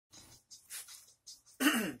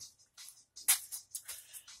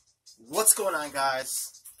What's going on,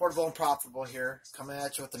 guys? Portable and Profitable here, coming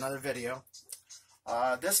at you with another video.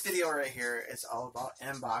 This video right here is all about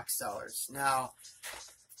inbox sellers. Now,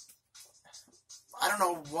 I don't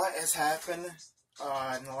know what has happened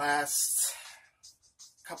in the last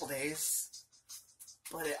couple days,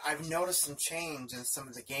 but I've noticed some change in some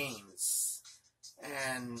of the games.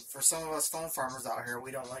 And for some of us phone farmers out here,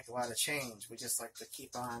 we don't like a lot of change. We just like to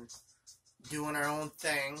keep on doing our own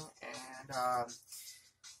thing. And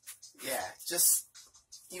yeah, just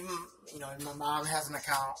even, my mom has an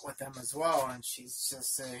account with them as well, and she's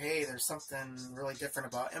just saying, hey, there's something really different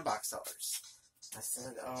about inbox sellers. I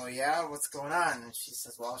said, oh yeah, what's going on? And she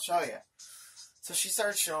says, well, I'll show you. So she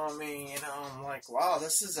started showing me, I'm like, wow,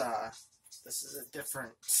 this is a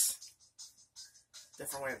different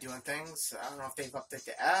way of doing things. I don't know if they've updated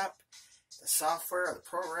the app, the software, or the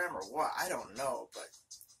program, or what. I don't know, but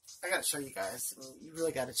I gotta show you guys. I mean, you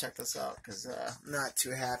really gotta check this out, because I'm not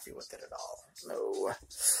too happy with it at all. No.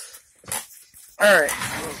 Alright.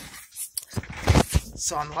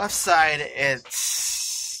 So on the left side,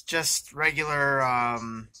 it's just regular,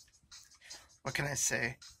 what can I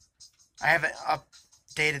say? I haven't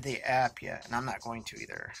updated the app yet, and I'm not going to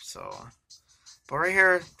either. So, but right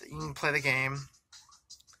here, you can play the game.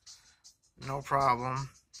 No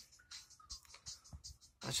problem.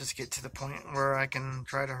 Let's just get to the point where I can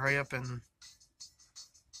try to hurry up and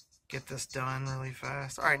get this done really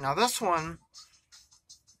fast. Alright, now this one,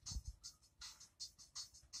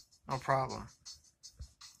 no problem.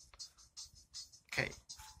 Okay.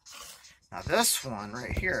 Now this one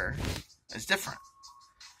right here is different.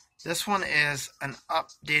 This one is an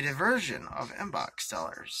updated version of inbox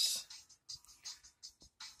sellers.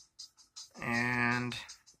 And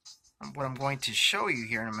what I'm going to show you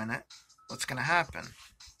here in a minute, what's going to happen.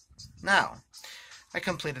 Now, I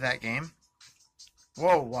completed that game.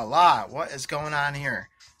 Whoa, voila, what is going on here?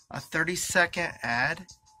 A 30-second ad?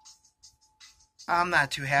 I'm not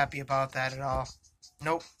too happy about that at all.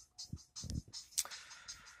 Nope.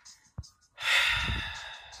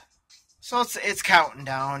 So it's counting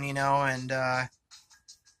down, and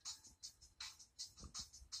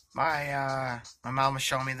my mom was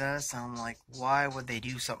showing me this, and I'm like, why would they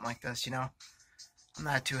do something like this, I'm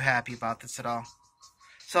not too happy about this at all.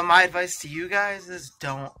 So my advice to you guys is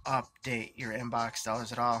don't update your inbox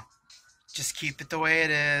sellers at all. Just keep it the way it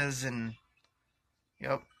is, and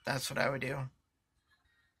yep, that's what I would do.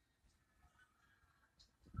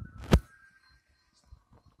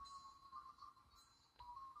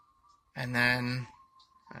 And then,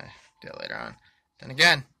 do it later on. Then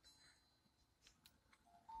again,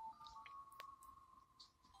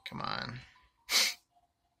 come on.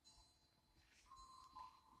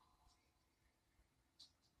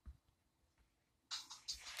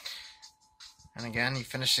 And again, you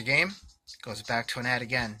finish the game, it goes back to an ad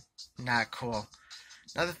again. Not cool.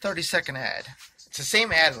 Another 30-second ad. It's the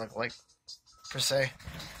same ad, like per se.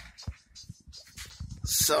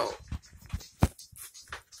 So,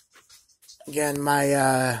 again, my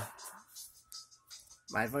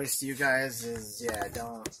advice to you guys is, yeah,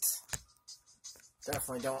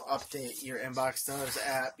 definitely don't update your inbox sellers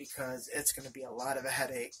app, because it's going to be a lot of a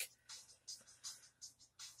headache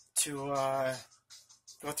to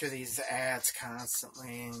go through these ads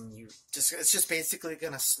constantly, and it's just basically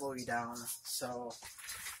going to slow you down. So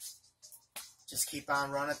just keep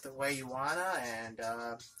on running it the way you wanna, and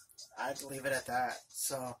I'd leave it at that.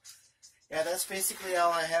 So yeah, that's basically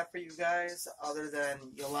all I have for you guys, other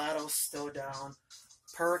than Yolato's still down.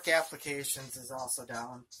 Perk applications is also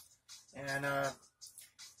down. And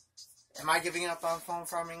am I giving up on phone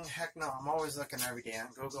farming? Heck no. I'm always looking every day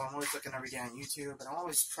on Google. I'm always looking every day on YouTube. And I'm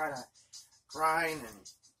always trying to grind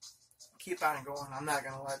and keep on going. I'm not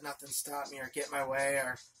going to let nothing stop me or get in my way.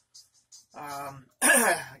 Or I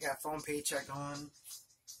got Phone Paycheck going.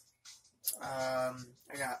 I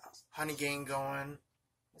got Honey Gang going.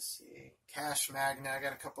 Let's see, Cash Magnet. I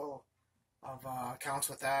got a couple of accounts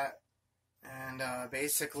with that. And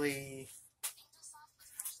basically,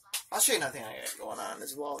 I'll show you another thing I got going on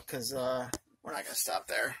as well, because we're not going to stop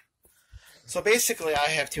there. So basically, I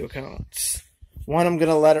have two accounts. One, I'm going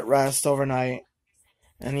to let it rest overnight.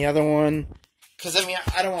 And the other one, because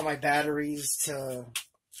I don't want my batteries to,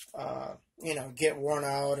 get worn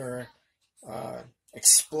out or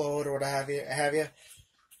explode or what have you.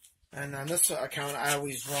 And on this account, I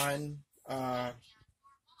always run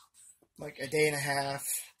like a day and a half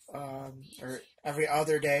or every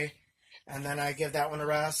other day. And then I give that one a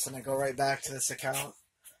rest, and I go right back to this account.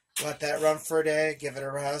 Let that run for a day, give it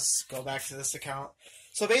a rest, go back to this account.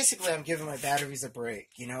 So basically, I'm giving my batteries a break,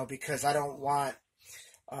 because I don't want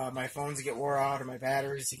my phone to get wore out or my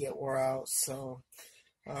batteries to get wore out. So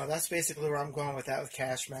That's basically where I'm going with that with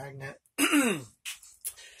Cash Magnet.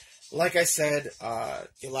 Like I said,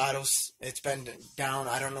 Elato's, it's been down.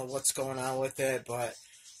 I don't know what's going on with it, but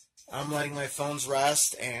I'm letting my phones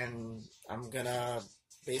rest, and I'm going to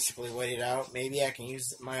basically wait it out. Maybe I can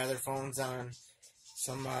use my other phones on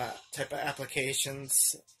some type of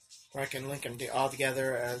applications where I can link them all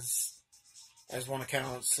together as one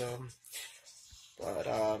account. So, but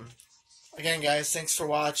again, guys, thanks for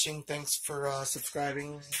watching. Thanks for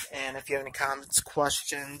subscribing. And if you have any comments,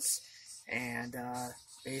 questions, and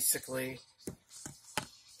basically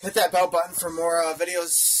hit that bell button for more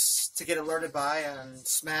videos to get alerted by, and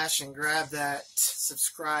smash and grab that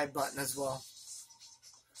subscribe button as well.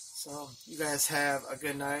 So you guys have a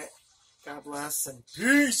good night. God bless and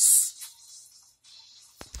peace.